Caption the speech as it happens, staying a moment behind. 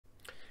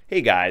Hey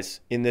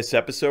guys, in this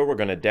episode we're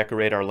going to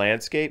decorate our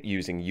landscape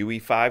using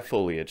UE5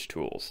 foliage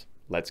tools.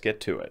 Let's get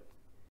to it.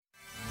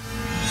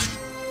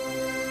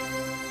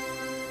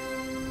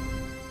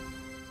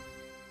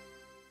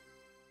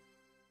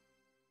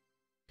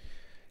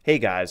 Hey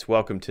guys,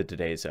 welcome to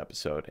today's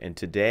episode, and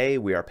today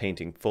we are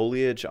painting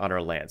foliage on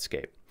our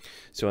landscape.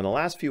 So in the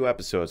last few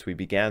episodes we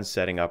began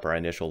setting up our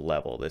initial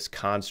level, this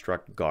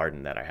construct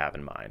garden that I have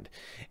in mind.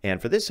 And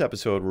for this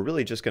episode we're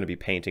really just going to be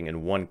painting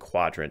in one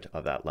quadrant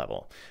of that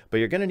level. But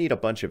you're going to need a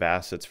bunch of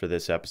assets for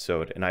this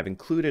episode, and I've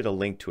included a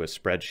link to a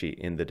spreadsheet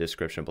in the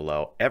description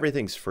below.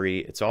 Everything's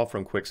free, it's all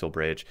from Quixel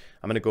Bridge.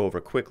 I'm going to go over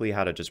quickly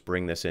how to just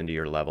bring this into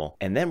your level,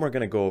 and then we're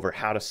going to go over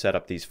how to set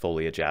up these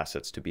foliage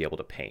assets to be able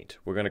to paint.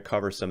 We're going to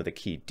cover some of the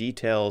key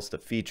details, the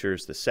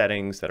features, the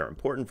settings that are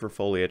important for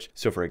foliage.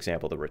 So for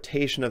example, the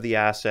rotation of the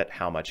asset,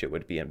 how much it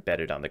would be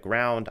embedded on the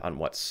ground, on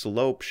what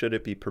slope should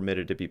it be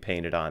permitted to be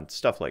painted on,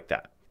 stuff like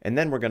that. And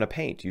then we're going to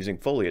paint using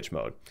foliage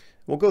mode.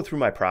 We'll go through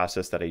my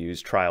process that I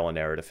use trial and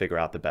error to figure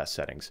out the best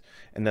settings.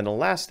 And then the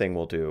last thing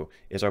we'll do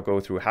is I'll go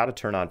through how to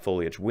turn on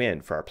foliage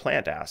wind for our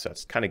plant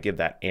assets, kind of give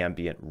that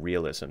ambient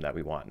realism that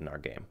we want in our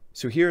game.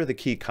 So here are the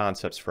key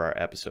concepts for our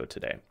episode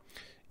today.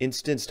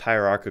 Instanced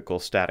hierarchical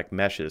static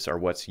meshes are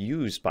what's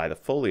used by the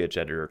foliage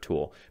editor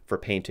tool for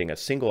painting a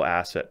single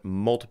asset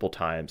multiple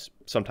times,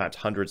 sometimes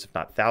hundreds if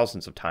not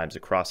thousands of times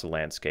across the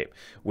landscape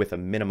with a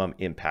minimum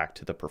impact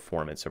to the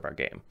performance of our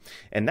game.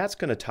 And that's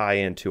going to tie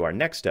into our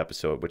next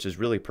episode, which is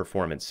really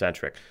performance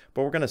centric,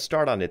 but we're going to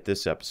start on it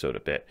this episode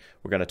a bit.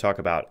 We're going to talk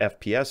about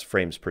FPS,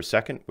 frames per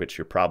second, which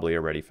you're probably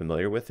already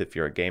familiar with if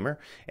you're a gamer,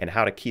 and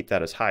how to keep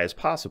that as high as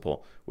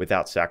possible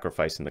without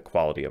sacrificing the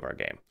quality of our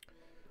game.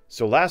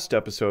 So last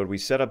episode we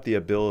set up the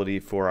ability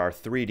for our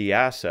 3D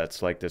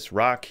assets like this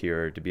rock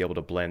here to be able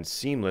to blend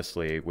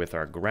seamlessly with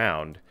our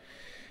ground.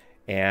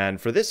 And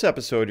for this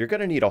episode you're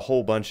going to need a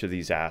whole bunch of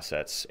these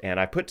assets, and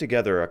I put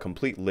together a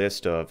complete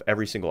list of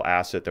every single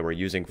asset that we're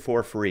using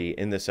for free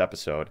in this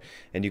episode,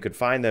 and you can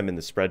find them in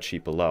the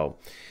spreadsheet below.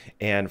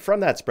 And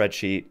from that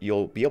spreadsheet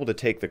you'll be able to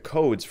take the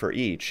codes for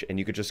each, and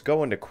you could just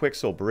go into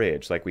Quixel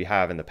Bridge like we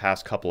have in the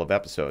past couple of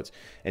episodes,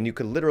 and you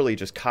could literally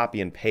just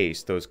copy and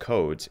paste those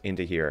codes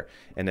into here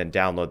and then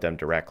download them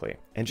directly.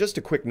 And just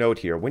a quick note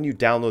here, when you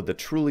download the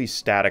truly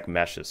static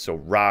meshes, so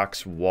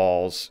rocks,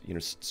 walls,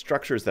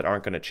 structures that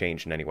aren't going to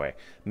change in any way,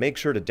 make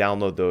sure to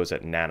download those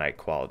at nanite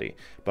quality.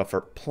 But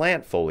for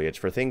plant foliage,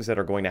 for things that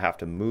are going to have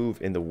to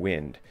move in the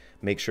wind,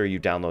 make sure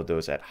you download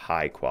those at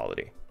high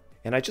quality.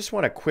 And I just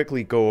want to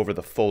quickly go over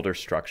the folder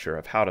structure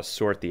of how to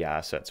sort the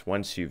assets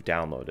once you've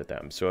downloaded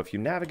them. So if you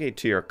navigate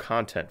to your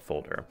content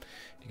folder,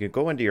 you can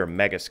go into your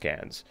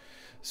Megascans.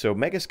 So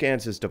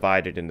Megascans is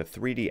divided into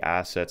 3D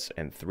assets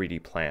and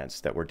 3D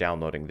plants that we're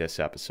downloading this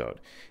episode.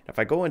 If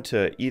I go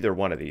into either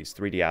one of these,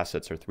 3D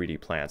assets or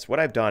 3D plants, what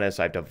I've done is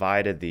I've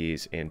divided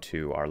these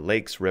into our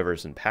lakes,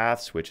 rivers, and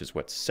paths, which is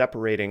what's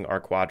separating our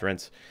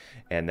quadrants.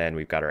 And then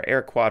we've got our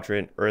air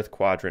quadrant, earth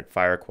quadrant,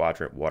 fire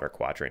quadrant, water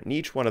quadrant. And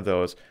each one of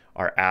those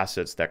are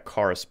assets that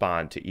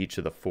correspond to each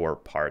of the 4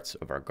 parts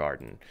of our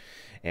garden.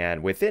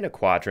 And within a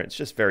quadrant, it's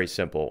just very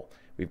simple.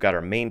 We've got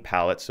our main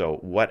palette, so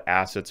what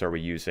assets are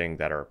we using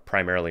that are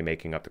primarily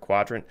making up the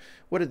quadrant?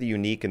 What are the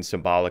unique and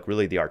symbolic,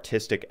 really the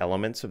artistic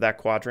elements of that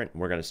quadrant?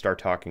 We're going to start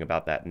talking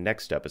about that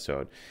next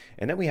episode.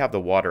 And then we have the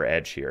water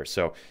edge here.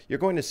 So you're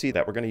going to see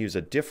that we're going to use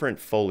a different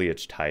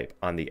foliage type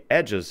on the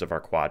edges of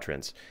our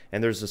quadrants,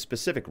 and there's a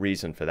specific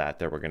reason for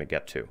that we're going to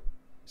get to.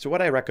 So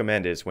what I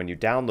recommend is when you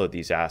download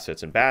these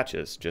assets in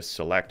batches, just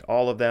select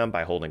all of them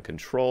by holding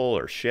Control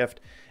or Shift,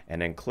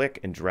 and then click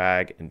and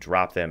drag and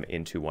drop them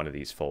into one of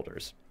these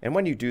folders. And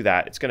when you do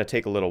that, it's going to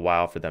take a little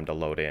while for them to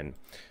load in.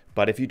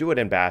 But if you do it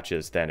in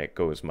batches, then it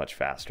goes much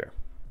faster.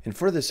 And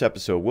for this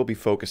episode, we'll be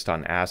focused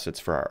on assets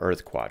for our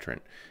Earth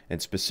quadrant,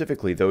 and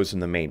specifically those in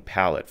the main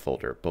palette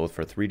folder, both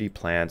for 3D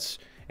plants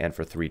and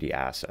for 3D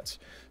assets.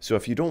 So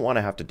if you don't want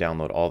to have to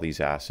download all these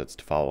assets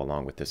to follow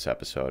along with this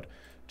episode,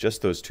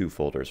 just those 2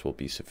 folders will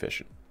be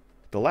sufficient.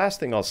 The last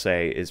thing I'll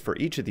say is for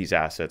each of these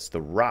assets,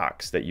 the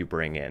rocks that you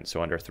bring in,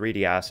 so under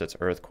 3D assets,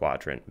 earth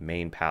quadrant,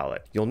 main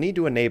palette, you'll need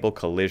to enable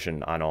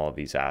collision on all of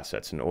these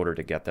assets in order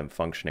to get them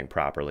functioning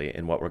properly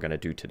in what we're going to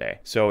do today.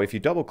 So if you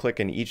double click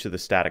in each of the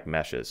static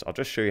meshes, I'll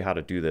just show you how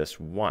to do this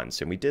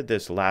once, and we did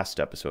this last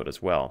episode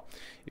as well.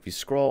 If you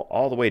scroll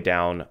all the way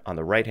down on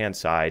the right hand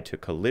side to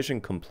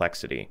collision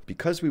complexity,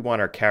 because we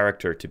want our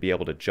character to be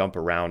able to jump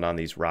around on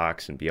these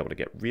rocks and be able to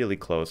get really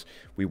close,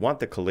 we want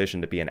the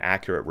collision to be an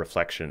accurate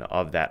reflection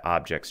of that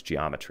object's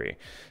geometry.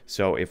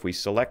 So if we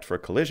select for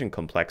collision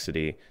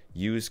complexity,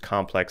 use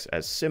complex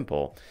as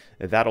simple,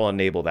 that'll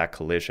enable that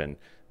collision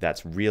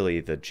that's really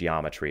the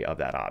geometry of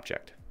that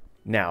object.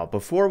 Now,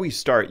 before we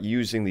start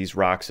using these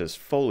rocks as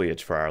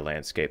foliage for our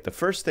landscape, the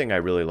first thing I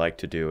really like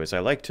to do is I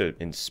like to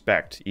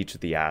inspect each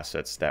of the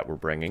assets that we're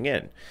bringing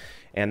in.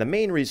 And the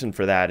main reason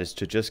for that is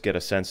to just get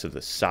a sense of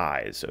the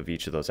size of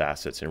each of those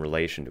assets in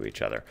relation to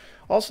each other.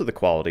 Also the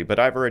quality, but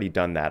I've already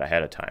done that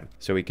ahead of time.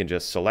 So we can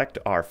just select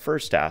our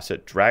first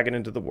asset, drag it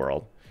into the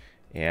world,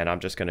 and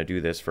I'm just going to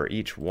do this for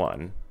each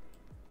one.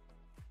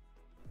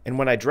 And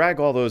when I drag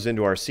all those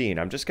into our scene,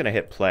 I'm just going to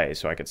hit play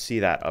so I can see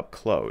that up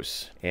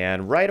close.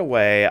 And right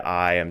away,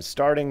 I am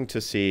starting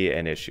to see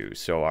an issue.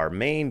 So our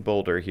main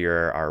boulder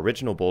here, our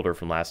original boulder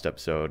from last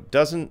episode,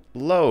 doesn't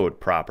load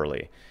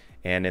properly.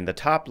 And in the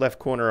top left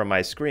corner of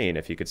my screen,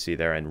 if you could see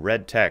there in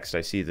red text,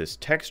 I see this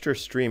texture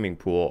streaming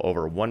pool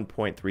over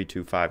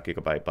 1.325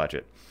 gigabyte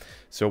budget.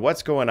 So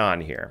what's going on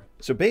here?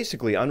 So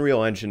basically,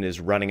 Unreal Engine is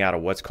running out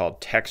of what's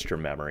called texture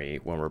memory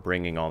when we're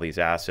bringing all these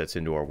assets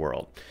into our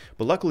world.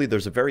 But luckily,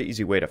 there's a very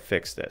easy way to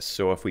fix this.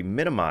 So if we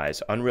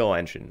minimize Unreal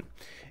Engine,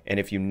 and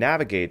if you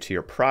navigate to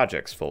your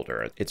projects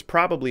folder, it's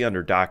probably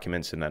under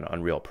Documents and then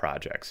Unreal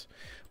Projects.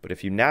 But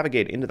if you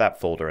navigate into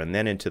that folder and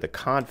then into the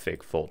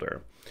config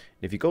folder,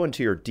 if you go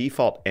into your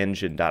default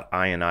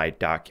engine.ini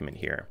document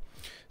here,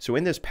 so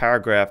in this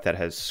paragraph that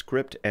has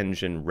script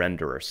engine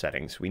renderer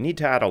settings, we need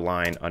to add a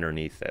line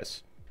underneath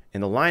this.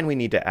 And the line we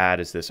need to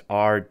add is this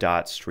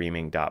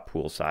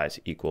r.streaming.poolSize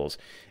equals,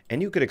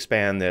 and you could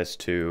expand this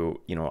to,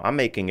 I'm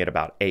making it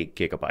about 8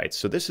 gigabytes.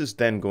 So this is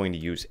then going to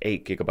use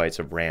 8 gigabytes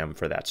of RAM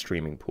for that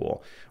streaming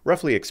pool,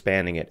 roughly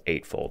expanding it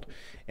 8-fold.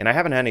 And I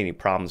haven't had any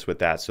problems with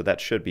that, so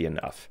that should be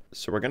enough.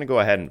 So we're going to go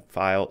ahead and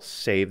File,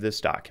 save this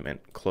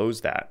document,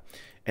 close that,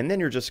 and then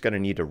you're just going to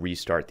need to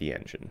restart the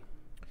engine.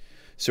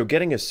 So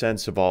getting a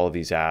sense of all of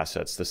these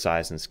assets, the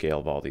size and scale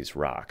of all these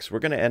rocks, we're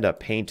going to end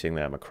up painting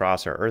them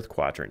across our Earth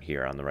quadrant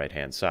here on the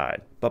right-hand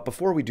side. But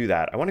before we do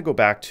that, I want to go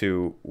back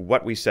to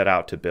what we set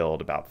out to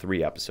build about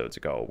 3 episodes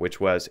ago,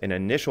 which was an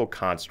initial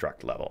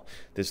construct level.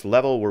 This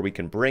level where we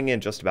can bring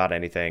in just about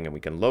anything and we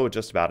can load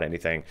just about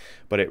anything,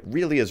 but it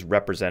really is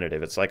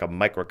representative. It's like a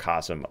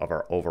microcosm of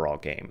our overall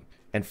game.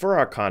 And for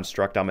our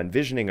construct, I'm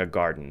envisioning a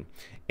garden,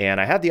 and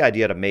I had the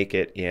idea to make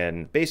it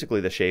in basically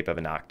the shape of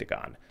an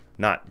octagon.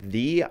 Not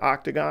the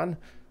octagon,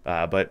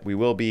 but we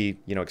will be,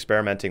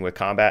 experimenting with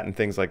combat and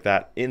things like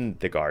that in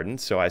the garden,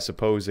 so I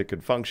suppose it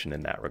could function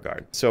in that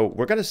regard. So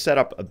we're going to set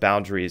up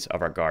boundaries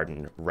of our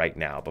garden right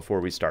now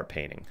before we start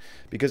painting,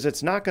 because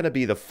it's not going to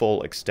be the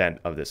full extent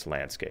of this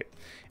landscape.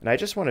 And I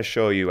just want to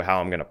show you how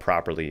I'm going to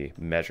properly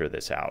measure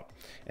this out.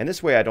 And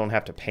this way I don't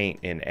have to paint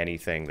in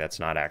anything that's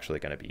not actually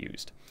going to be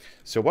used.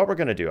 So what we're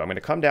going to do, I'm going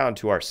to come down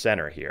to our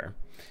center here.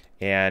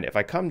 And if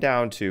I come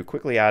down to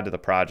quickly add to the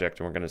project,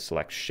 and we're going to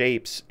select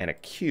shapes and a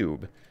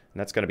cube, and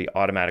that's going to be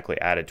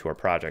automatically added to our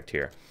project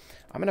here.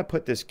 I'm going to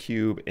put this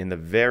cube in the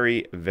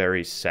very,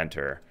 very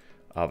center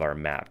of our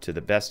map to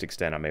the best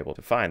extent I'm able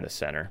to find the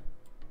center.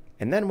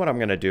 And then what I'm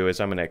going to do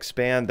is I'm going to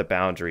expand the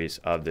boundaries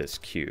of this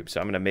cube.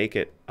 So I'm going to make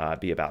it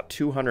be about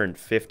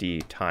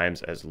 250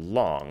 times as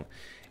long.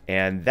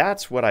 And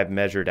that's what I've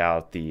measured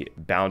out the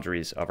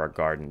boundaries of our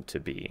garden to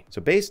be. So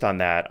based on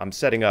that, I'm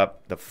setting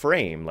up the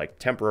frame, like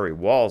temporary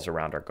walls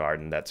around our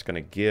garden, that's going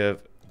to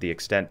give the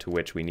extent to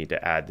which we need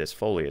to add this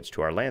foliage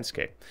to our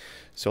landscape.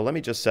 So let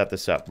me just set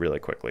this up really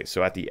quickly.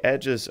 So at the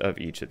edges of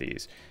each of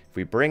these, if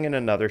we bring in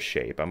another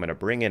shape, I'm going to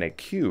bring in a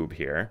cube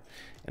here,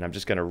 and I'm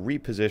just going to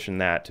reposition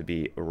that to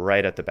be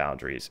right at the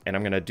boundaries. And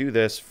I'm going to do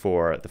this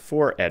for the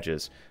 4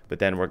 edges, but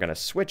then we're going to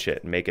switch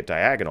it and make it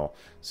diagonal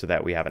so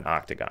that we have an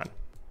octagon.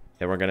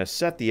 And we're going to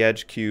set the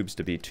edge cubes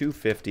to be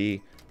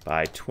 250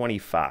 by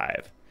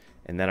 25.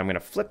 And then I'm going to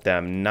flip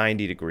them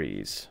 90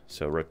 degrees.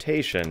 So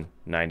rotation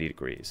 90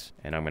 degrees.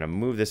 And I'm going to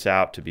move this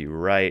out to be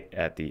right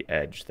at the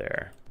edge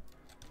there.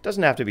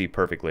 Doesn't have to be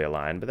perfectly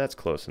aligned, but that's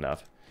close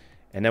enough.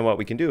 And then what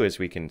we can do is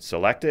we can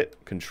select it,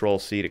 Control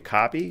C to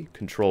copy,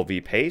 Control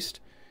V paste.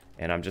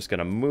 And I'm just going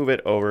to move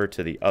it over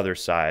to the other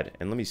side.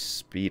 And let me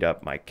speed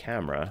up my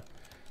camera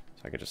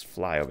so I can just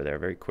fly over there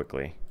very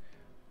quickly.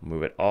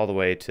 Move it all the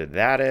way to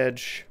that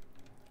edge.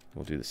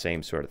 We'll do the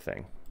same sort of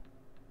thing.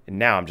 And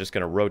now I'm just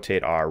going to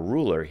rotate our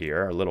ruler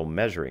here, our little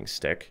measuring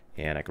stick,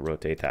 and I can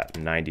rotate that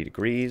 90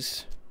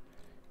 degrees.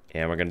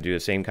 And we're going to do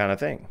the same kind of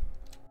thing.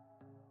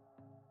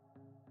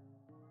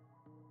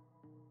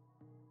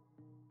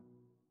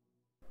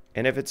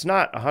 And if it's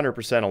not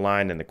 100%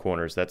 aligned in the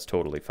corners, that's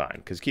totally fine.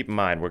 Because keep in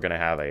mind, we're going to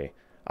have a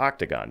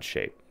octagon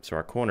shape. So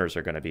our corners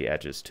are going to be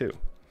edges too.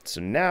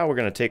 So now we're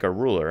going to take our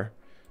ruler.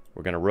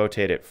 We're going to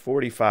rotate it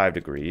 45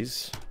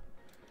 degrees.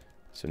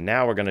 So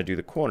now we're going to do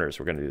the corners.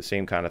 We're going to do the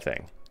same kind of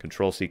thing.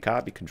 Control C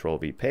copy, Control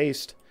V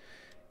paste.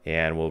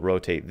 And we'll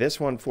rotate this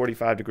one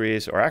 45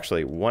 degrees, or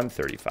actually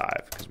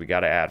 135, because we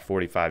got to add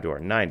 45 to our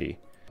 90.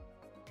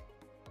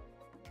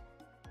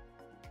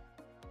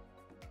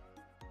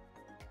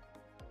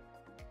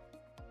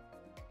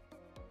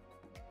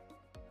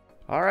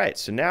 All right,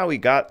 so now we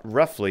got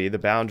roughly the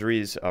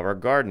boundaries of our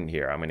garden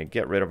here. I'm going to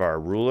get rid of our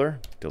ruler,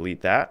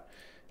 delete that.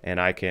 And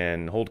I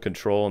can hold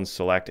Control and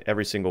select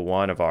every single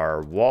one of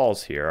our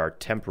walls here, our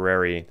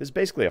temporary, this is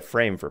basically a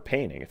frame for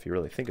painting, if you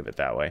really think of it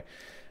that way.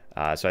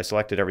 So I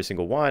selected every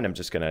single one. I'm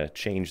just going to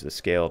change the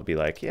scale to be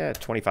like,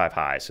 25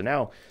 high. So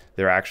now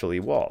they're actually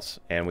walls,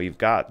 and we've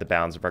got the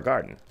bounds of our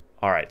garden.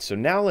 All right, so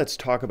now let's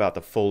talk about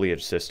the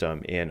foliage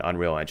system in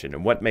Unreal Engine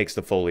and what makes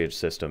the foliage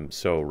system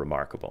so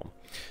remarkable.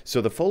 So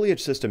the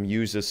foliage system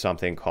uses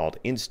something called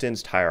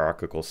instanced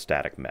hierarchical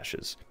static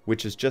meshes,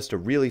 which is just a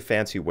really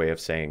fancy way of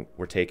saying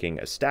we're taking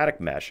a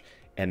static mesh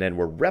and then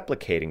we're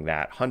replicating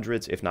that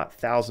hundreds, if not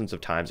thousands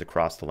of times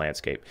across the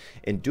landscape,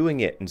 and doing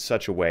it in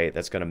such a way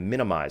that's going to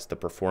minimize the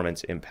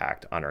performance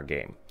impact on our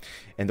game.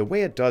 And the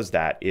way it does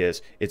that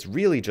is it's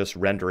really just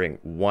rendering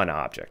one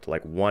object,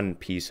 like one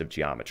piece of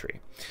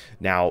geometry.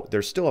 Now,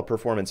 there's still a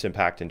performance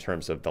impact in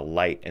terms of the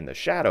light and the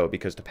shadow,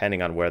 because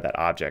depending on where that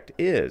object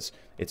is,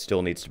 it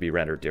still needs to be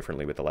rendered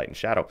differently with the light and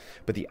shadow.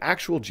 But the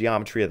actual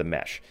geometry of the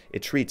mesh,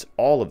 it treats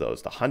all of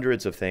those, the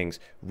hundreds of things,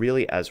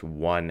 really as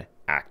one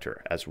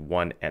actor, as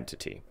one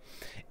entity.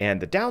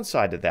 And the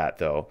downside to that,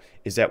 though,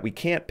 is that we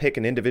can't pick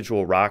an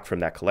individual rock from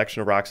that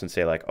collection of rocks and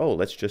say like, oh,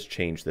 let's just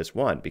change this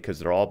one, because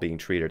they're all being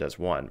treated as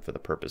one for the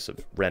purpose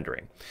of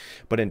rendering.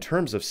 But in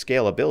terms of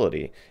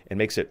scalability, it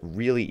makes it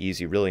really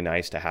easy, really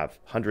nice to have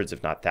hundreds,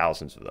 if not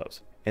thousands of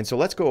those. And so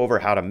let's go over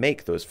how to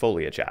make those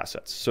foliage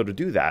assets. So to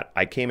do that,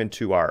 I came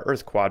into our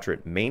Earth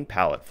Quadrant main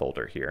palette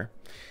folder here,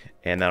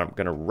 and then I'm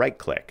going to right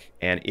click.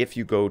 And if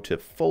you go to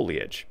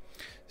Foliage,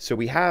 so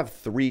we have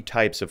three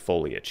types of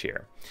foliage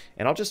here,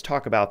 and I'll just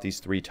talk about these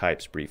three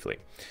types briefly.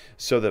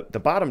 So the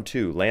bottom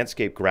two,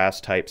 landscape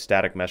grass type,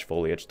 static mesh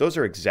foliage, those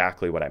are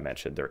exactly what I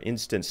mentioned. They're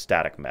instant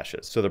static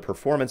meshes, so the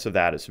performance of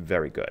that is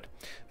very good.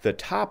 The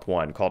top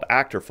one, called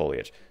actor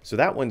foliage, so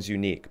that one's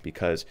unique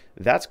because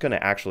that's going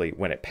to actually,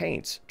 when it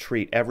paints,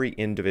 treat every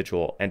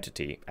individual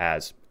entity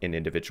as an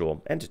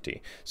individual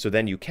entity. So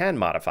then you can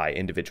modify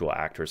individual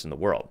actors in the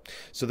world.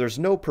 So there's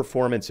no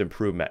performance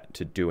improvement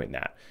to doing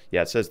that.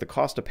 Yeah, it says the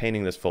cost of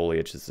painting this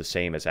foliage is the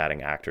same as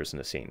adding actors in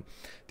the scene.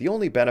 The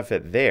only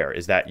benefit there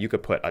is that you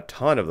could put a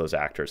ton of those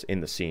actors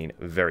in the scene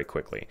very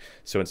quickly.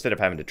 So instead of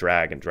having to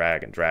drag and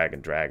drag and drag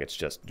and drag, it's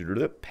just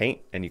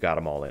paint and you got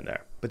them all in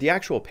there. But the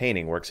actual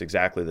painting works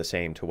exactly the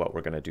same to what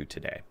we're going to do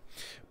today.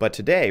 But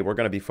today we're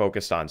going to be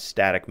focused on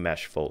static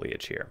mesh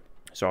foliage here.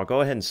 So I'll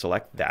go ahead and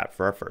select that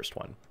for our first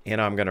one.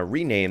 And I'm going to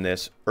rename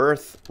this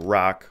Earth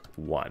Rock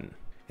 1.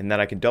 And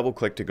then I can double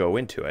click to go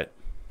into it.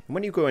 And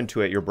when you go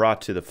into it, you're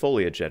brought to the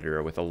foliage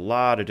editor with a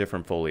lot of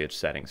different foliage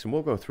settings. And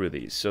we'll go through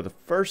these. So the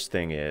first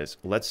thing is,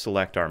 let's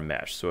select our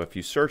mesh. So if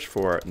you search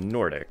for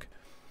Nordic,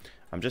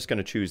 I'm just going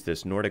to choose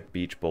this Nordic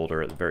beach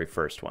boulder, the very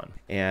first one.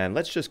 And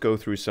let's just go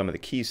through some of the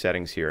key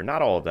settings here.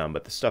 Not all of them,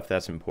 but the stuff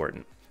that's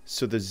important.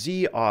 So the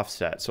Z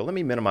offset, so let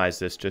me minimize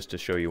this just to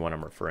show you what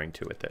I'm referring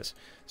to with this.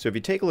 So if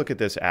you take a look at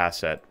this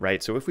asset,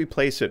 right, so if we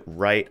place it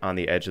right on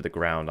the edge of the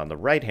ground on the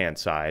right-hand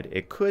side,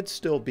 it could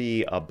still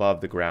be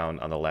above the ground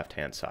on the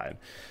left-hand side.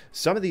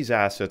 Some of these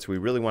assets, we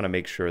really want to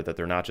make sure that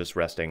they're not just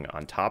resting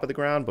on top of the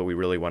ground, but we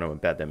really want to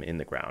embed them in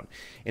the ground.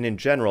 And in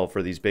general,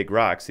 for these big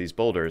rocks, these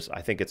boulders,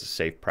 I think it's a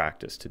safe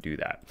practice to do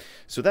that.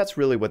 So that's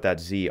really what that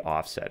Z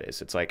offset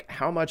is. It's like,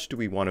 how much do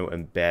we want to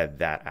embed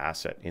that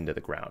asset into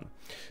the ground?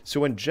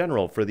 So in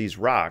general, for these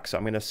rocks,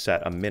 I'm going to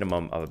set a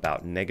minimum of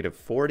about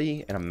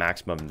 -40 and a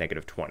maximum of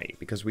 -20,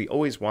 because we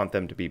always want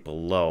them to be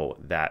below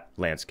that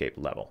landscape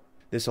level.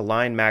 This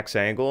align max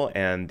angle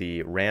and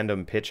the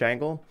random pitch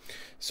angle.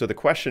 So the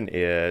question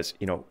is,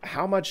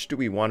 how much do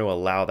we want to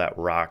allow that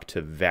rock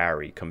to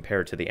vary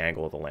compared to the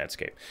angle of the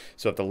landscape?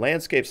 So if the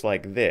landscape's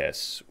like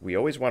this, we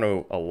always want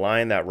to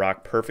align that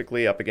rock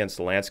perfectly up against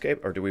the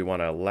landscape, or do we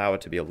want to allow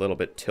it to be a little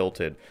bit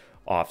tilted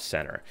off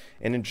center?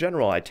 And in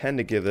general, I tend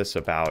to give this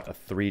about a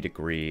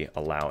 3-degree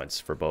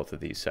allowance for both of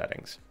these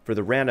settings. For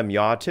the random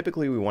yaw,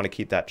 typically we want to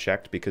keep that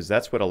checked because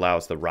that's what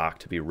allows the rock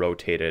to be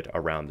rotated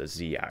around the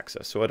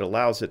Z-axis. So it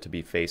allows it to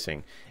be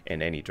facing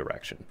in any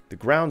direction. The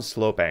ground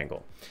slope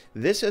angle.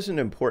 This isn't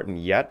important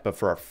yet, but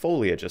for our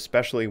foliage,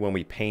 especially when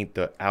we paint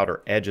the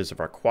outer edges of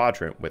our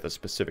quadrant with a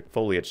specific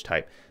foliage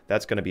type,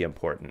 that's going to be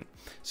important.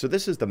 So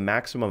this is the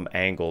maximum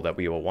angle that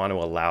we will want to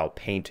allow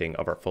painting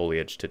of our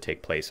foliage to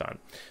take place on.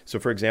 So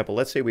for example,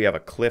 let's say we have a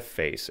cliff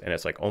face and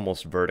it's like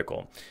almost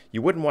vertical.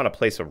 You wouldn't want to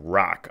place a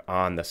rock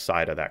on the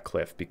side of that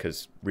cliff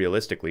because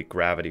realistically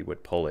gravity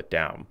would pull it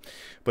down.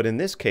 But in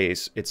this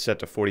case, it's set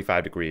to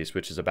 45 degrees,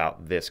 which is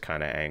about this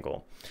kind of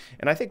angle.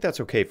 And I think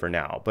that's okay for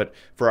now, but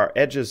for our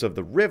edges of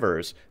the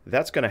rivers,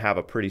 that's going to have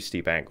a pretty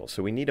steep angle.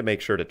 So we need to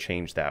make sure to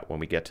change that when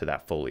we get to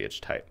that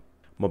foliage type.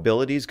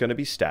 Mobility is going to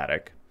be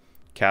static.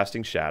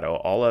 Casting shadow,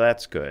 all of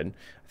that's good.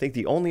 I think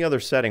the only other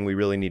setting we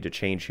really need to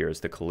change here is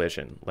the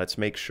collision. Let's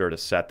make sure to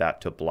set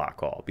that to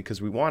block all because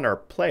we want our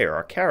player,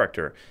 our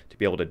character, to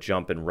be able to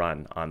jump and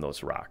run on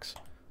those rocks.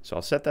 So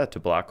I'll set that to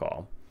block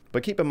all.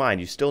 But keep in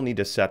mind, you still need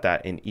to set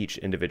that in each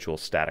individual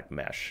static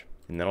mesh.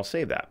 And then I'll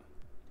save that.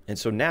 And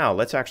so now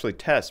let's actually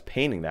test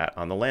painting that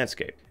on the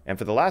landscape. And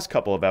for the last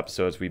couple of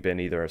episodes, we've been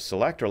either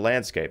select or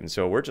landscape. And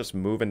so we're just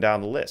moving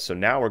down the list. So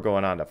now we're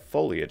going on to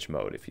foliage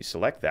mode. If you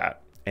select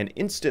that, and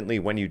instantly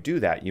when you do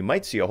that, you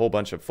might see a whole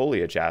bunch of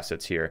foliage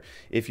assets here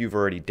if you've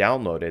already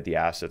downloaded the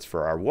assets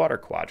for our water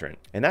quadrant.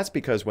 And that's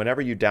because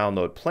whenever you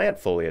download plant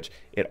foliage,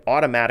 it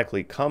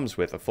automatically comes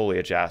with a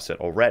foliage asset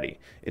already.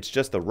 It's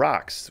just the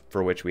rocks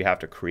for which we have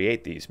to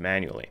create these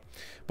manually.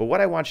 But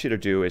what I want you to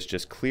do is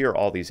just clear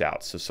all these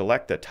out. So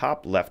select the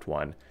top left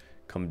one,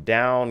 come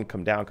down,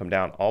 come down, come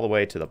down all the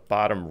way to the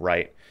bottom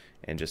right,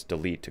 and just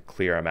delete to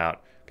clear them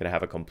out. Going to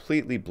have a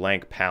completely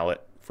blank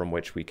palette from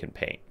which we can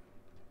paint.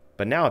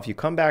 But now if you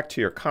come back to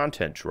your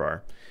content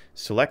drawer,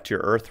 select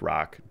your earth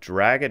rock,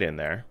 drag it in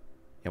there,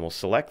 and we'll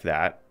select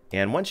that.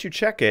 And once you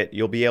check it,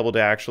 you'll be able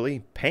to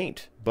actually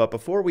paint. But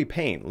before we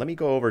paint, let me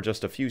go over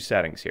just a few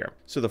settings here.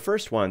 So the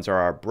first ones are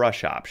our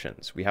brush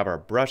options. We have our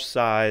brush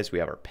size, we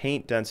have our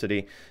paint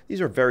density.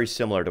 These are very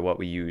similar to what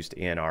we used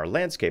in our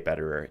landscape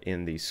editor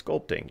in the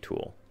sculpting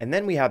tool. And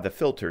then we have the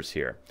filters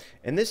here.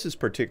 And this is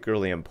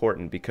particularly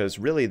important because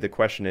really the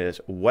question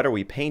is, what are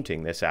we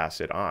painting this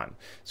asset on?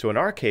 So in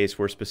our case,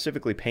 we're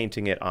specifically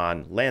painting it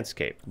on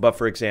landscape. But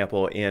for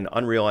example, in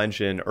Unreal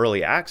Engine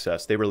Early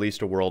Access, they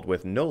released a world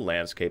with no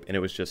landscape and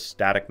it was just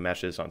static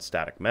meshes on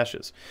static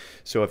meshes.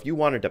 So if you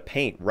wanted to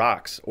paint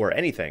rocks or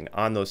anything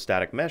on those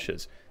static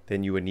meshes,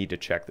 then you would need to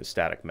check the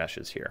static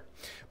meshes here.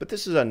 But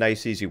this is a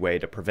nice easy way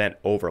to prevent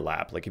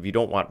overlap. Like if you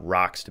don't want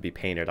rocks to be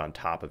painted on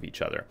top of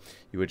each other,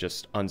 you would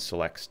just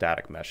unselect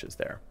static meshes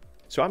there.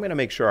 So I'm going to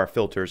make sure our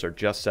filters are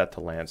just set to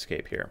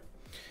landscape here.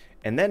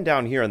 And then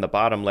down here in the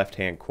bottom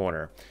left-hand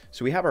corner,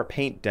 so we have our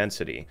paint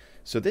density.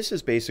 So this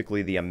is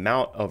basically the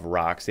amount of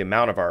rocks, the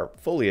amount of our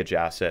foliage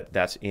asset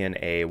that's in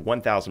a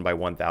 1,000 by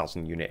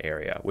 1,000 unit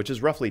area, which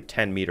is roughly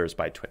 10 meters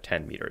by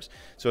 10 meters.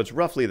 So it's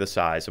roughly the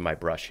size of my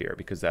brush here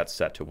because that's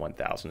set to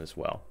 1,000 as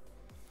well.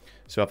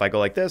 So if I go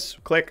like this,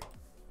 click,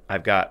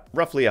 I've got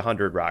roughly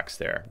 100 rocks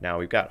there. Now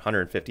we've got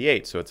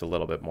 158, so it's a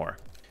little bit more.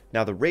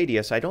 Now the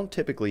radius, I don't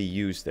typically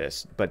use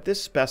this, but this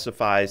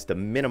specifies the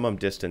minimum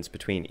distance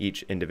between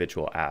each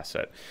individual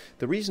asset.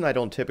 The reason I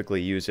don't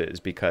typically use it is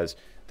because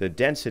the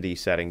density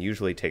setting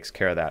usually takes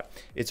care of that.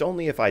 It's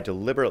only if I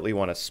deliberately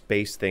want to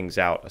space things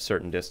out a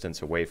certain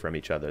distance away from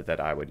each other that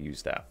I would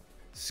use that.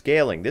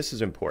 Scaling, this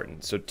is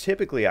important. So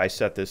typically I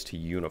set this to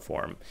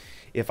uniform.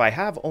 If I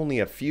have only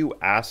a few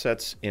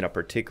assets in a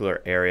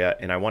particular area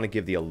and I want to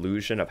give the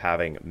illusion of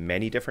having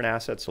many different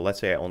assets, so let's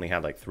say I only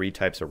have like 3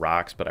 types of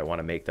rocks, but I want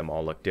to make them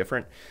all look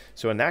different.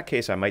 So in that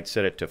case, I might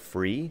set it to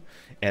free.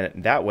 And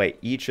that way,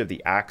 each of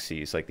the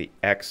axes, like the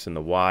X and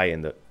the Y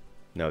and the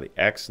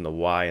X and the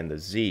Y and the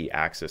Z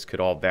axis could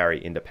all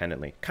vary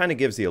independently. Kind of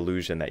gives the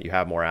illusion that you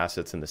have more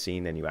assets in the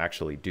scene than you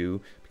actually do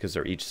because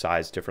they're each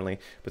sized differently,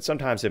 but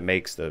sometimes it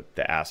makes the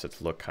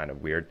assets look kind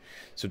of weird.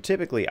 So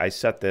typically I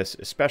set this,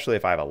 especially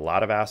if I have a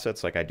lot of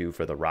assets like I do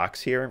for the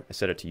rocks here, I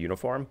set it to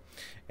uniform.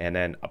 And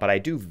then, but I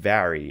do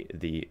vary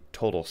the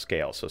total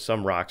scale. So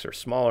some rocks are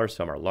smaller,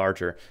 some are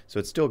larger, so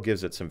it still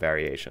gives it some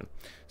variation.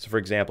 So for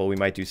example, we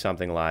might do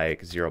something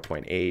like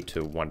 0.8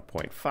 to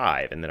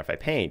 1.5. And then if I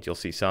paint, you'll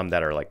see some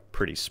that are like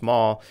pretty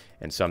small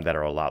and some that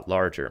are a lot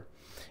larger.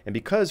 And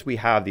because we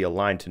have the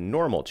align to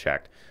normal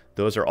checked,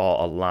 those are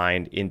all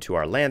aligned into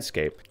our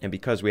landscape. And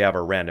because we have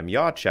our random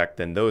yaw check,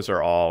 then those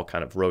are all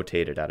kind of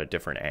rotated at a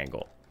different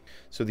angle.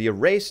 So the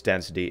erase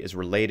density is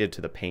related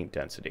to the paint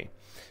density.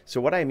 So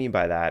what I mean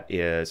by that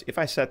is if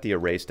I set the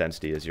erase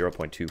density as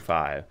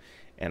 0.25,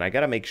 and I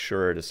got to make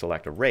sure to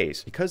select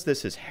erase, because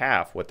this is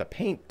half what the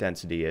paint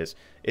density is,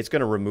 it's going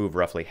to remove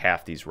roughly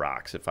half these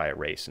rocks if I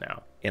erase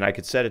now. And I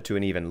could set it to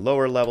an even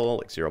lower level,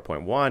 like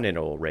 0.1, and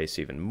it'll erase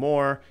even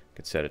more. I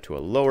could set it to a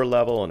lower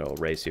level and it'll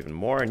erase even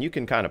more. And you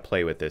can kind of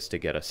play with this to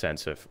get a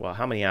sense of, well,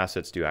 how many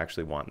assets do you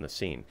actually want in the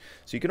scene?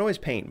 So you can always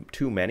paint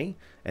too many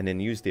and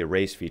then use the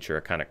erase feature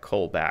to kind of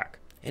cull back.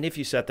 And if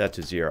you set that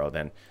to 0,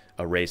 then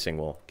erasing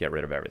will get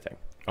rid of everything.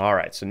 All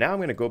right, so now I'm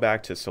going to go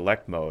back to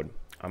select mode.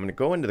 I'm going to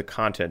go into the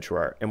content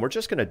drawer and we're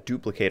just going to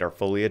duplicate our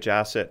foliage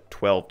asset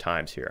 12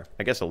 times here.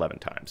 I guess 11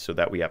 times, so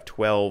that we have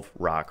 12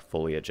 rock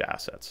foliage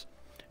assets.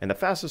 And the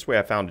fastest way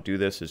I found to do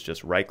this is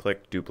just right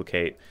click,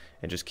 duplicate,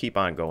 and just keep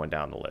on going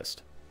down the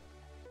list.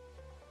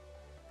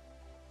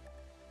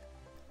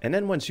 And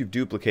then once you've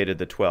duplicated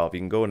the 12, you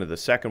can go into the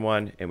second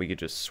one and we could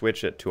just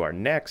switch it to our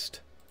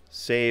next,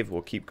 save,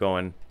 we'll keep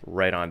going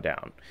right on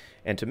down.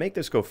 And to make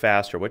this go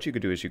faster, what you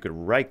could do is you could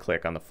right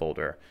click on the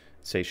folder,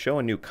 say show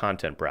a new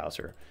content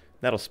browser.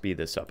 That'll speed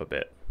this up a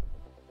bit.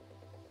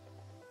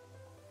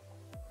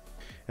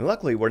 And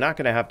luckily, we're not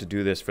going to have to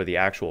do this for the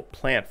actual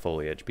plant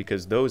foliage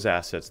because those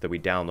assets that we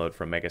download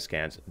from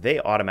Megascans, they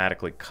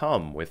automatically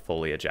come with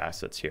foliage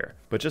assets here.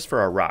 But just for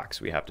our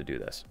rocks, we have to do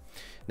this.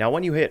 Now,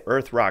 when you hit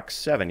Earth Rock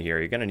 7 here,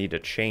 you're going to need to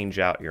change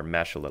out your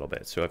mesh a little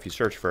bit. So if you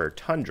search for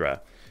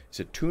tundra, is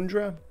it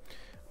tundra?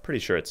 Pretty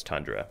sure it's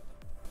tundra.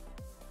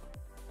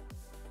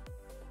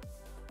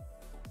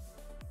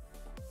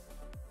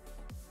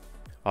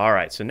 All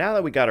right, so now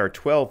that we got our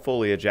 12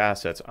 foliage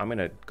assets, I'm going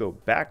to go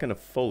back into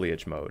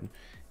foliage mode,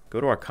 go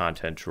to our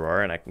content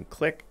drawer, and I can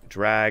click,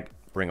 drag,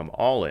 bring them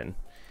all in.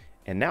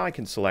 And now I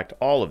can select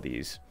all of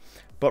these.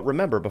 But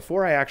remember,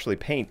 before I actually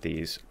paint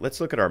these, let's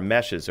look at our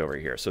meshes over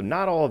here. So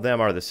not all of them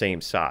are the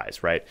same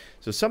size, right?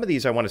 So some of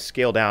these I want to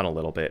scale down a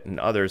little bit, and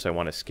others I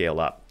want to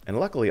scale up. And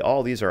luckily,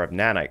 all these are of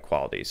nanite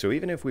quality. So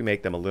even if we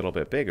make them a little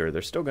bit bigger,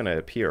 they're still going to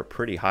appear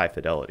pretty high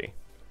fidelity.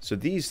 So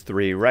these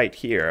 3 right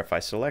here, if I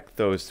select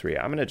those 3,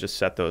 I'm going to just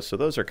set those. So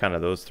those are kind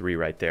of those 3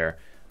 right there.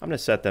 I'm going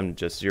to set them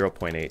just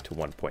 0.8 to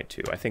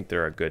 1.2. I think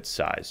they're a good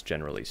size,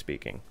 generally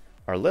speaking.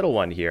 Our little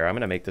one here, I'm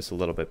going to make this a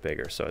little bit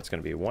bigger. So it's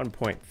going to be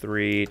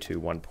 1.3 to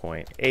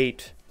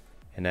 1.8.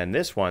 And then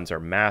this one's our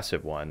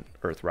massive one,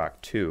 Earth Rock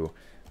 2.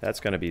 That's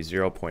going to be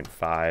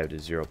 0.5 to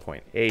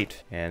 0.8.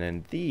 And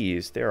in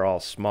these, they're all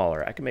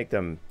smaller. I can make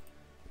them,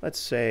 let's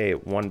say,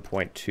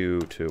 1.2 to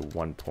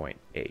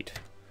 1.8.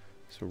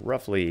 So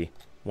roughly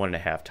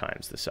 1.5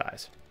 times the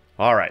size.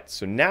 All right,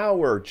 so now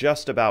we're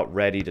just about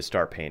ready to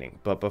start painting.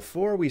 But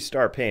before we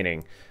start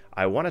painting,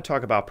 I want to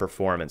talk about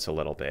performance a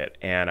little bit,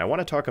 and I want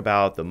to talk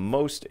about the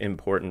most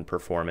important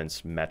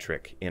performance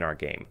metric in our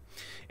game.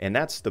 And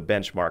that's the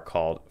benchmark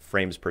called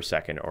frames per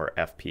second, or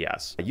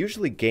FPS.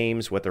 Usually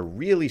games, what they're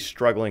really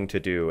struggling to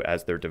do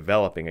as they're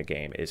developing a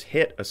game is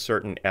hit a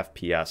certain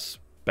FPS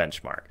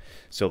benchmark.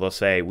 So they'll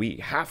say we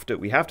have to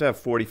have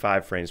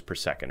 45 frames per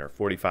second or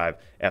 45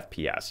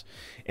 FPS.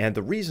 And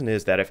the reason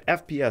is that if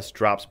FPS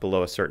drops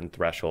below a certain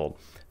threshold,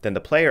 then the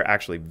player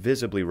actually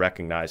visibly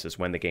recognizes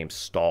when the game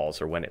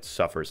stalls or when it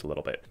suffers a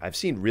little bit. I've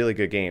seen really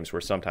good games where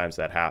sometimes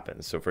that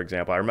happens. So for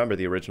example, I remember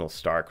the original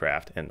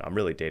StarCraft, and I'm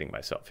really dating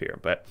myself here,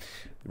 but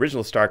the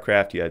original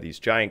StarCraft, you had these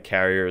giant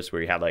carriers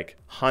where you had like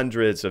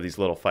hundreds of these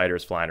little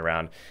fighters flying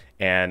around.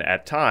 And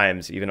at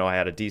times, even though I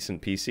had a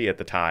decent PC at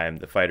the time,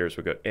 the fighters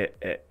would go,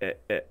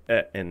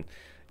 and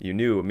you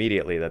knew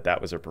immediately that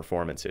that was a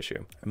performance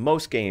issue. In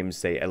most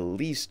games, they at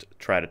least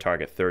try to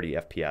target 30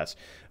 FPS,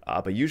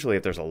 but usually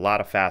if there's a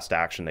lot of fast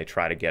action, they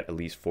try to get at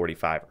least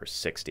 45 or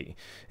 60.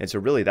 And so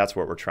really that's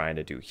what we're trying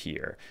to do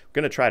here.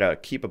 We're going to try to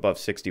keep above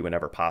 60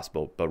 whenever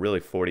possible, but really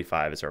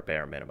 45 is our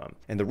bare minimum.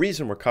 And the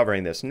reason we're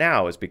covering this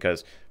now is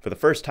because for the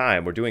first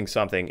time, we're doing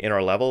something in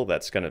our level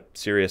that's going to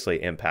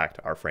seriously impact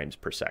our frames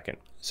per second.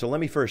 So let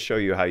me first show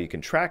you how you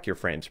can track your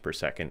frames per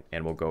second,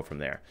 and we'll go from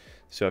there.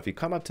 So if you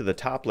come up to the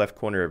top left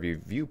corner of your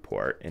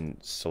viewport and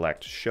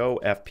select Show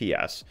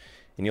FPS,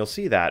 and you'll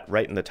see that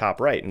right in the top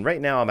right. And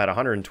right now I'm at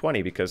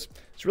 120 because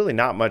there's really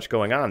not much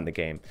going on in the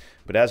game.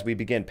 But as we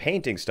begin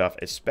painting stuff,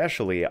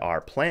 especially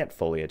our plant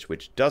foliage,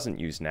 which doesn't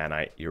use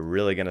nanite, you're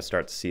really going to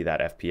start to see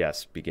that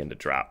FPS begin to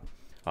drop.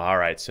 All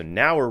right, so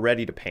now we're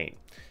ready to paint.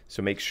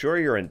 So make sure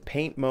you're in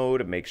paint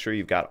mode. Make sure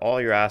you've got all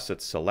your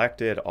assets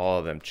selected, all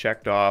of them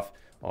checked off,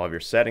 all of your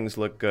settings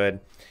look good.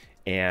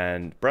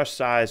 And brush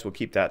size, we'll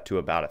keep that to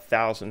about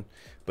 1,000.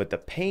 But the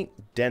paint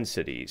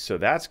density, so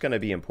that's going to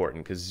be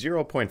important because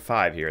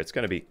 0.5 here, it's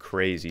going to be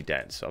crazy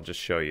dense. I'll just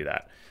show you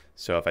that.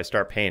 So if I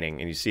start painting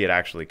and you see it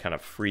actually kind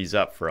of freeze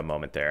up for a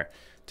moment there,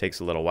 it takes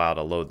a little while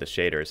to load the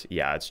shaders.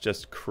 Yeah, it's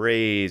just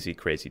crazy,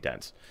 crazy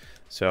dense.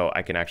 So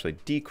I can actually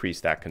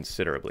decrease that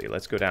considerably.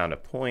 Let's go down to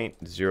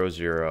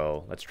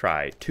 0.00, let's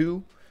try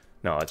 2.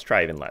 No, let's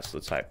try even less.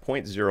 Let's try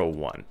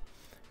 0.01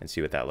 and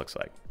see what that looks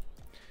like.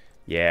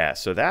 Yeah,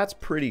 so that's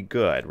pretty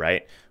good,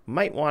 right?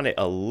 Might want it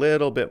a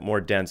little bit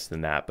more dense than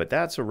that, but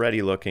that's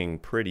already looking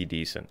pretty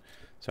decent.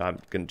 So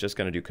I'm just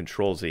going to do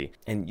Control Z.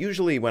 And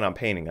usually when I'm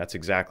painting, that's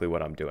exactly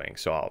what I'm doing.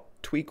 So I'll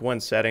tweak one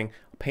setting,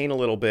 paint a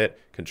little bit,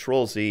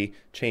 Control Z,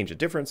 change a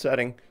different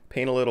setting,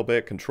 paint a little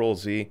bit, Control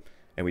Z,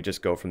 and we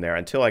just go from there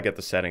until I get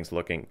the settings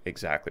looking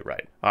exactly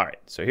right. All right,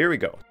 so here we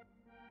go.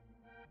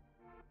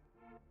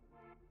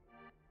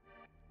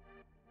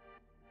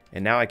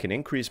 And now I can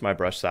increase my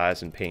brush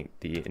size and paint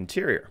the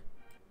interior.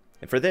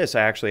 And for this,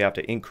 I actually have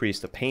to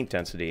increase the paint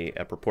density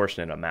a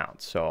proportionate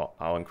amount. So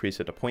I'll increase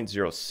it to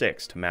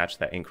 0.06 to match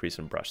that increase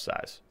in brush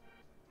size.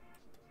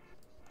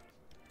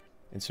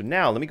 And so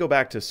now let me go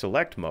back to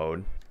select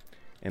mode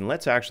and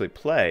let's actually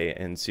play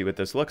and see what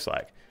this looks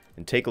like.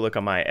 And take a look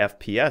at my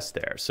FPS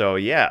there. So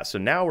yeah, so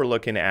now we're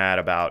looking at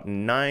about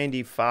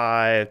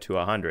 95 to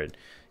 100.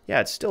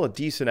 Yeah, it's still a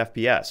decent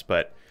FPS,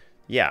 but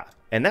yeah.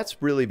 And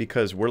that's really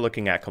because we're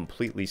looking at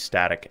completely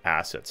static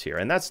assets here.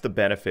 And that's the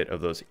benefit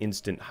of those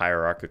instant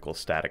hierarchical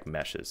static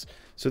meshes.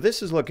 So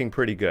this is looking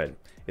pretty good.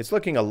 It's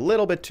looking a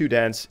little bit too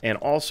dense. And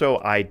also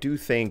I do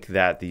think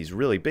that these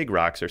really big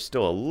rocks are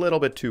still a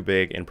little bit too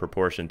big in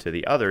proportion to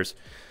the others.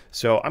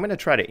 So I'm going to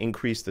try to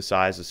increase the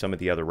size of some of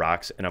the other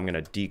rocks, and I'm going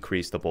to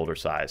decrease the boulder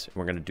size. And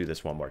we're going to do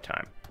this one more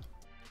time.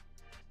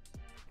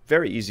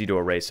 Very easy to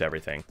erase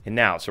everything. And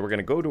now, so we're going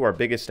to go to our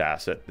biggest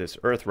asset, this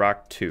Earth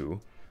Rock 2.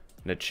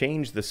 I'm going to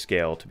change the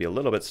scale to be a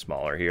little bit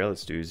smaller here.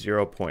 Let's do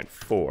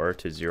 0.4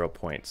 to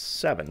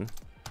 0.7.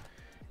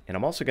 And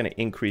I'm also going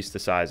to increase the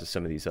size of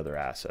some of these other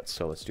assets.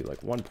 So let's do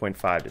like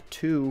 1.5 to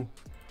 2.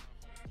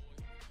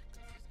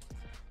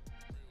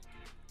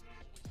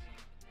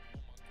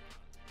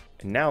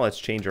 And now let's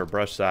change our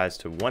brush size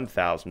to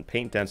 1000.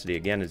 Paint density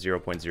again is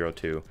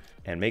 0.02.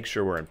 And make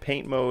sure we're in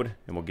paint mode,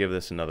 and we'll give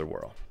this another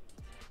whirl.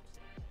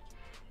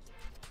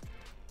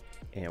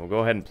 And we'll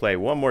go ahead and play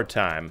one more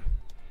time.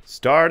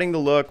 Starting to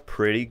look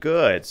pretty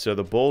good. So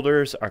the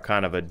boulders are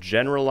kind of a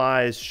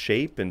generalized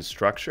shape and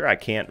structure. I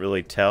can't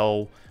really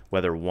tell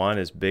whether one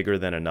is bigger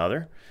than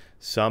another.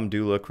 Some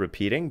do look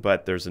repeating,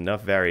 but there's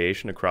enough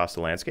variation across the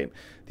landscape.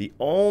 The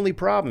only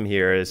problem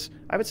here is,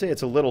 I would say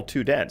it's a little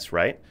too dense,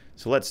 right?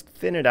 So let's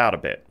thin it out a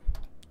bit.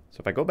 So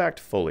if I go back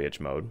to foliage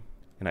mode,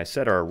 and I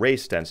set our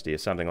erase density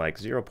as something like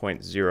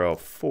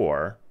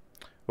 0.04,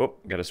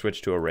 whoop, got to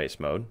switch to erase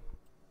mode.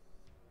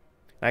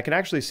 I can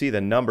actually see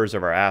the numbers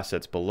of our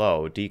assets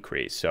below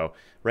decrease. So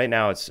right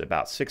now it's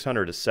about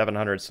 600 to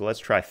 700. So let's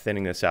try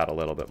thinning this out a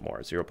little bit more.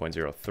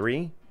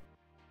 0.03.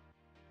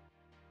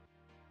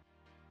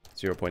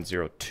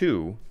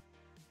 0.02,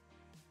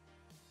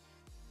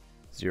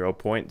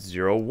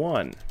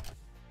 0.01.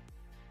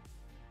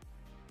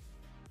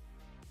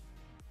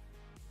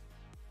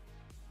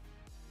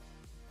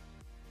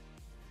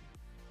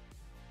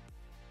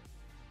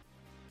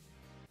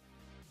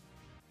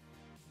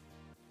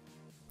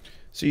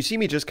 So you see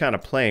me just kind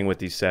of playing with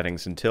these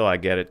settings until I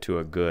get it to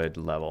a good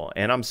level.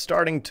 And I'm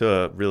starting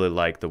to really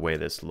like the way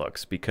this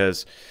looks,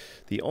 because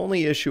the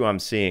only issue I'm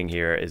seeing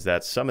here is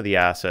that some of the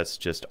assets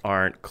just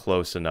aren't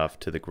close enough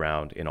to the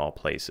ground in all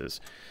places.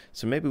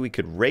 So maybe we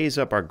could raise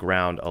up our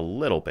ground a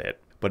little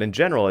bit. But in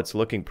general, it's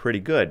looking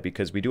pretty good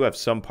because we do have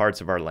some parts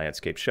of our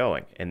landscape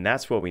showing. And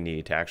that's what we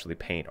need to actually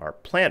paint our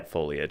plant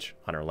foliage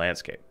on our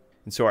landscape.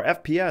 And so our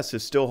FPS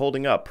is still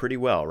holding up pretty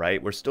well,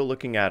 right? We're still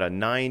looking at a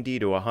 90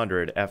 to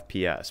 100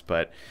 FPS,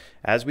 but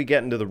as we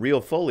get into the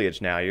real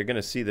foliage now, you're going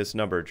to see this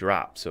number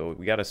drop. So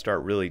we got to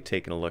start really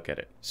taking a look at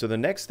it. So the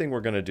next thing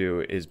we're going to do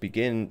is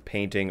begin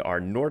painting our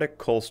Nordic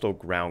coastal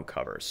ground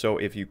cover. So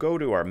if you go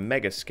to our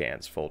Mega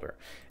Scans folder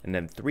and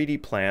then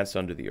 3D plants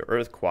under the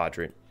Earth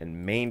quadrant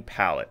and main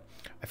palette,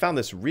 I found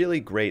this really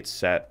great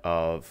set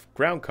of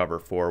ground cover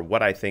for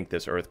what I think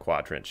this Earth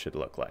quadrant should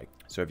look like.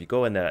 So if you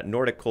go in that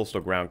Nordic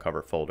coastal ground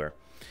cover folder,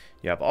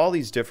 you have all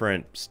these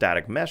different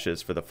static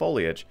meshes for the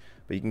foliage,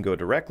 but you can go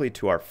directly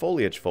to our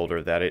foliage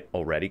folder that it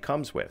already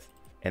comes with.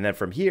 And then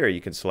from here,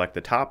 you can select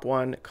the top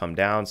one, come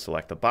down,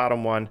 select the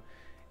bottom one.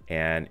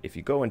 And if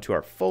you go into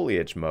our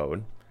foliage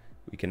mode,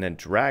 we can then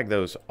drag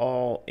those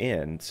all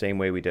in, same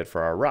way we did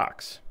for our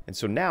rocks. And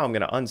so now I'm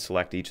going to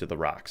unselect each of the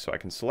rocks. So I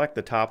can select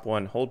the top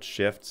one, hold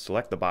shift,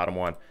 select the bottom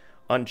one,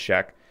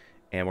 uncheck,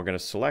 and we're going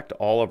to select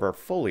all of our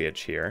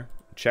foliage here,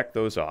 check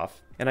those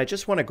off. And I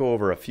just want to go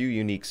over a few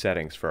unique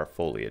settings for our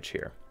foliage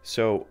here.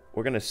 So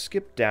we're going to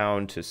skip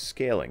down to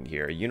scaling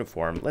here,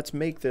 uniform. Let's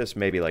make this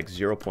maybe like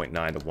 0.9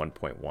 to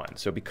 1.1.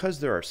 So because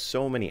there are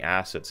so many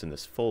assets in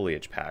this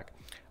foliage pack,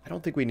 I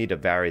don't think we need to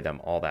vary them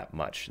all that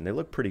much. And they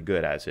look pretty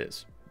good as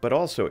is. But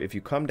also, if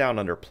you come down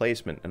under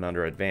placement and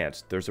under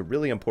advanced, there's a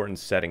really important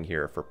setting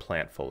here for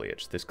plant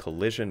foliage, this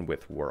collision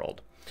with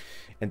world.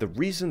 And the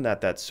reason that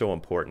that's so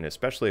important,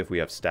 especially if we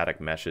have static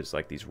meshes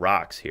like these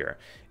rocks here,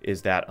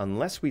 is that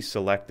unless we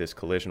select this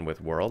collision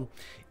with world,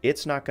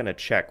 it's not going to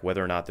check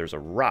whether or not there's a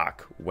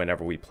rock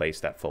whenever we place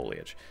that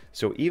foliage.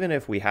 So even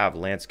if we have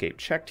landscape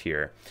checked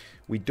here,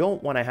 we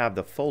don't want to have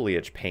the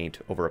foliage paint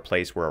over a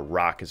place where a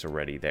rock is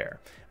already there.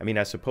 I mean,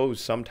 I suppose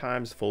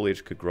sometimes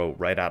foliage could grow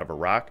right out of a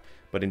rock,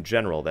 but in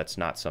general, that's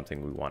not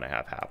something we want to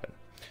have happen.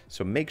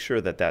 So make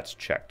sure that that's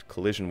checked,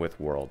 collision with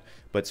world,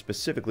 but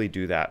specifically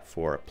do that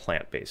for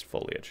plant-based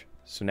foliage.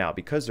 So now,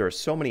 because there are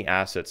so many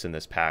assets in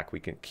this pack, we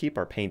can keep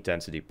our paint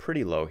density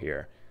pretty low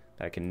here.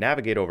 I can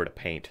navigate over to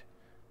paint,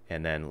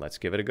 and then let's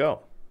give it a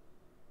go.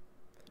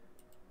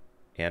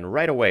 And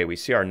right away, we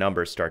see our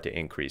numbers start to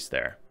increase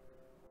there.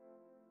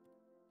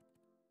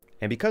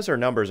 And because our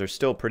numbers are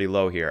still pretty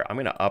low here, I'm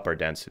going to up our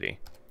density.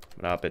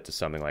 I'm going to up it to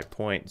something like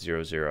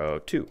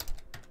 0.002.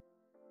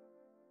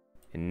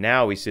 And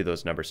now we see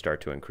those numbers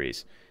start to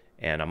increase.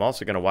 And I'm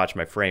also going to watch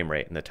my frame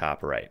rate in the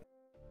top right.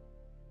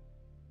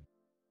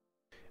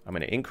 I'm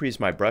going to increase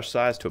my brush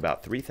size to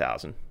about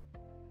 3000.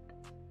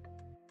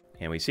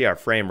 And we see our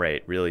frame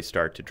rate really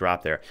start to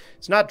drop there.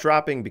 It's not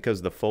dropping because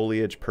of the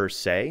foliage per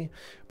se,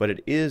 but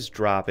it is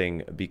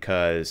dropping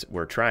because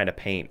we're trying to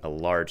paint a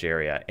large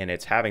area and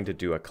it's having to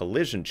do a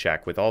collision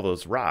check with all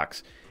those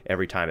rocks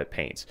every time it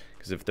paints.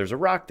 Because if there's a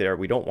rock there,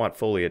 we don't want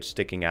foliage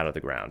sticking out of the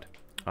ground.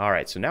 All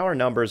right, so now our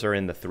numbers are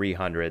in the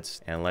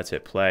 300s, and let's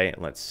hit play,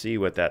 and let's see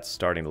what that's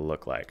starting to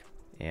look like.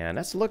 And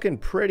that's looking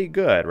pretty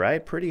good,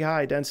 right? Pretty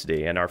high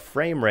density, and our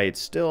frame rate's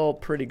still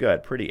pretty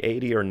good, pretty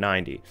 80 or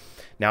 90.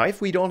 Now,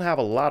 if we don't have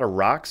a lot of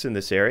rocks in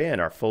this area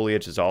and our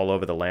foliage is all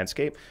over the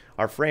landscape,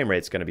 our frame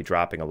rate's going to be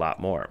dropping a lot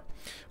more.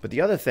 But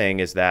the other thing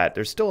is that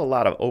there's still a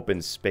lot of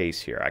open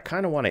space here. I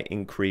kind of want to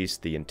increase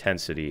the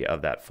intensity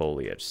of that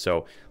foliage.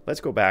 So let's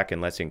go back and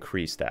let's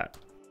increase that.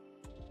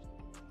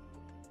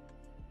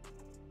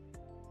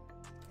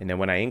 And then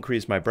when I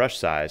increase my brush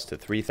size to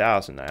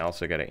 3000, I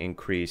also got to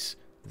increase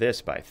this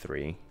by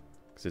 3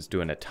 because it's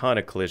doing a ton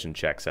of collision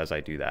checks as I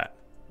do that.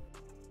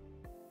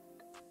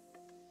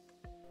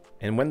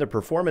 And when the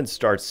performance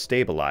starts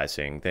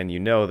stabilizing, then you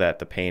know that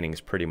the painting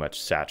is pretty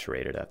much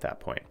saturated at that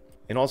point.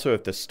 And also,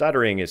 if the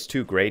stuttering is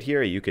too great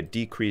here, you could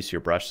decrease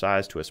your brush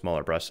size to a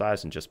smaller brush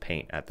size and just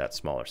paint at that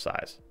smaller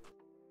size.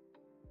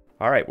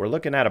 All right, we're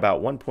looking at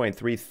about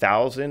 1.3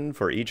 thousand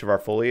for each of our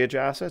foliage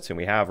assets, and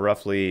we have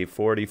roughly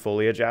 40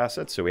 foliage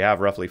assets, so we have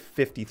roughly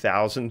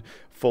 50,000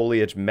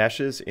 foliage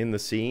meshes in the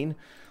scene.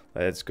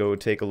 Let's go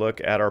take a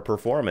look at our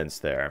performance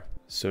there.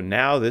 So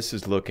now this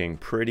is looking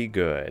pretty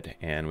good,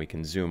 and we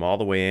can zoom all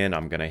the way in.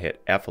 I'm going to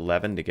hit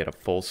F11 to get a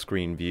full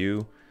screen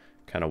view,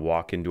 kind of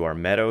walk into our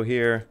meadow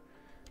here.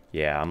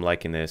 Yeah, I'm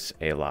liking this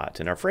a lot,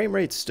 and our frame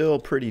rate's still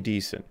pretty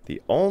decent.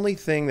 The only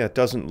thing that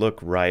doesn't look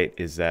right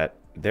is that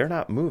they're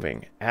not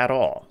moving at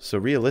all. So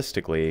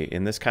realistically,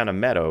 in this kind of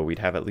meadow, we'd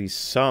have at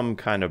least some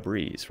kind of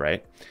breeze,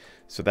 right?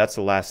 So that's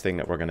the last thing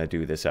that we're going to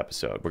do this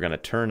episode. We're going to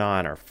turn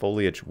on our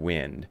foliage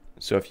wind.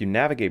 So if you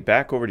navigate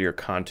back over to your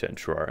content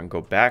drawer and go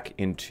back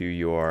into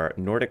your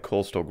Nordic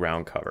Coastal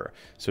ground cover,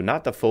 so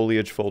not the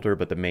foliage folder,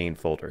 but the main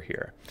folder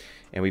here.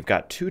 And we've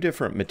got two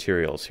different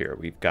materials here.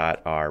 We've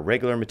got our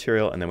regular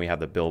material, and then we have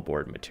the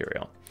billboard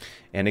material.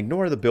 And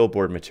ignore the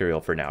billboard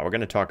material for now. We're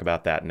going to talk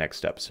about that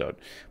next episode.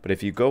 But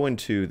if you go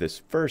into this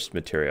first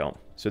material,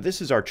 so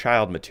this is our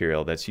child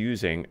material that's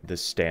using the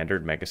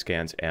standard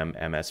Megascans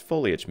MMS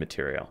foliage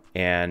material.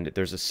 And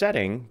there's a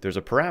setting, there's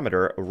a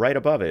parameter right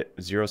above it,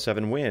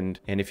 07 wind.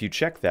 And if you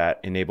check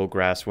that, enable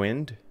grass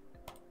wind,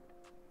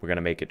 we're going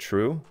to make it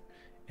true.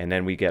 And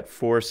then we get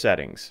 4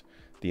 settings: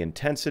 the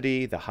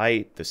intensity, the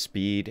height, the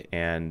speed,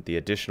 and the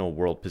additional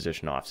world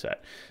position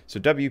offset. So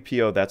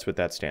WPO, that's what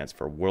that stands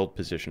for, world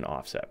position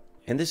offset.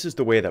 And this is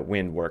the way that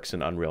wind works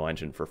in Unreal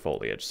Engine for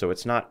foliage. So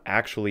it's not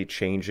actually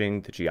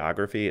changing the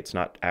geography. It's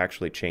not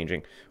actually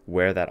changing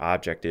where that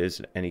object is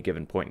at any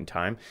given point in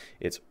time.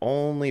 It's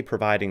only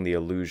providing the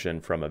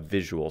illusion from a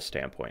visual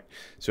standpoint.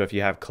 So if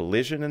you have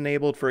collision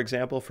enabled, for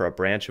example, for a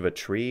branch of a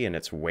tree and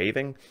it's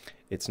waving,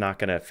 it's not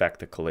going to affect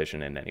the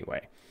collision in any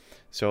way.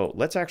 So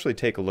let's actually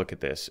take a look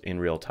at this in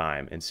real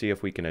time and see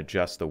if we can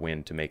adjust the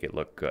wind to make it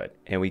look good.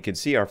 And we can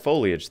see our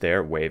foliage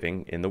there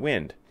waving in the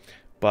wind.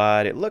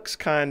 But it looks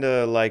kind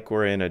of like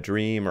we're in a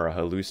dream or a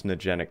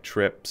hallucinogenic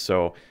trip,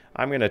 so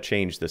I'm going to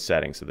change the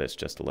settings of this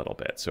just a little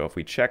bit. So if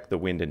we check the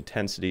wind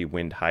intensity,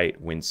 wind height,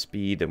 wind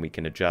speed, then we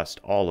can adjust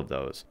all of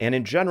those. And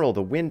in general,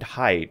 the wind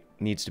height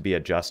needs to be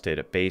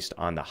adjusted based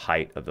on the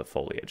height of the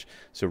foliage.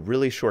 So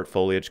really short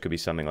foliage could be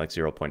something like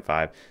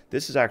 0.5.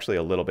 This is actually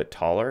a little bit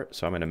taller,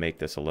 so I'm going to make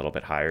this a little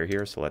bit higher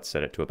here. So let's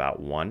set it to about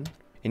 1.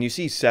 And you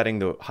see setting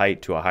the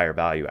height to a higher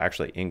value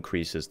actually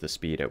increases the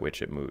speed at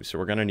which it moves. So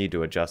we're going to need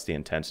to adjust the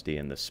intensity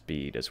and the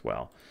speed as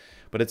well.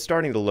 But it's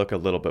starting to look a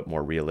little bit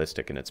more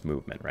realistic in its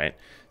movement, right?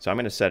 So I'm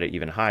going to set it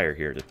even higher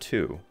here to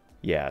 2.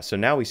 Yeah, so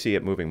now we see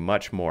it moving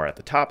much more at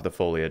the top of the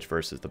foliage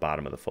versus the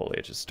bottom of the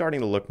foliage. It's starting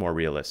to look more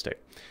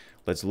realistic.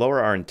 Let's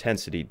lower our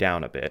intensity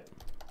down a bit.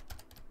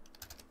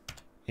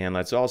 And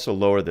let's also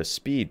lower the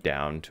speed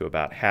down to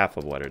about half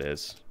of what it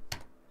is.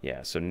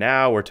 Yeah, so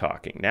now we're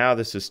talking. Now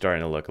this is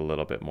starting to look a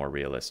little bit more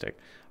realistic.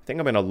 I think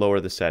I'm going to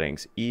lower the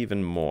settings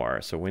even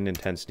more. So wind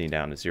intensity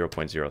down to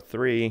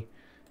 0.03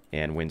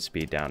 and wind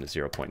speed down to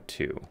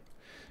 0.2.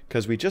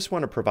 Because we just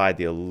want to provide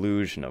the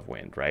illusion of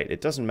wind, right?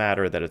 It doesn't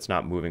matter that it's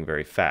not moving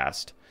very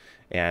fast.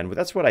 And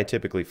that's what I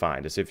typically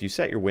find is if you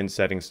set your wind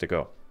settings to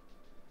go,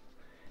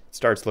 it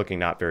starts looking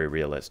not very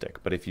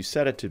realistic. But if you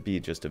set it to be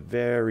just a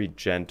very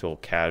gentle,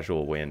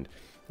 casual wind,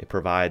 it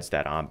provides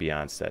that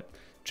ambiance, that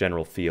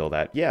general feel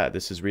that, yeah,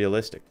 this is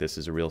realistic. This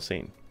is a real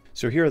scene.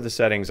 So here are the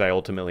settings I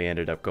ultimately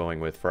ended up going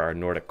with for our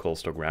Nordic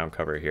Coastal ground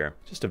cover here.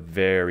 Just a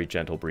very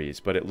gentle breeze,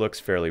 but it looks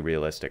fairly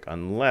realistic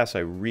unless I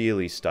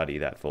really study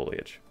that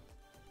foliage.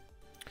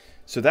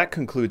 So that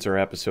concludes our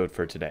episode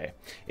for today.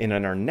 And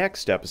in our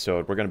next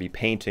episode, we're going to be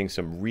painting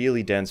some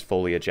really dense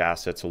foliage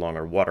assets along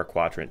our water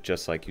quadrant,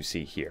 just like you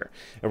see here.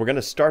 And we're going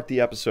to start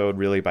the episode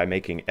really by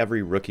making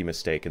every rookie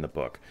mistake in the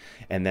book.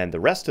 And then the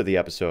rest of the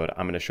episode,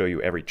 I'm going to show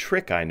you every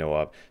trick I know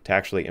of to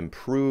actually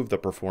improve the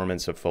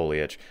performance of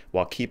foliage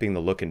while keeping the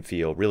look and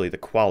feel, really the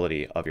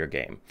quality of your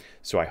game.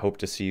 So I hope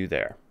to see you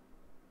there.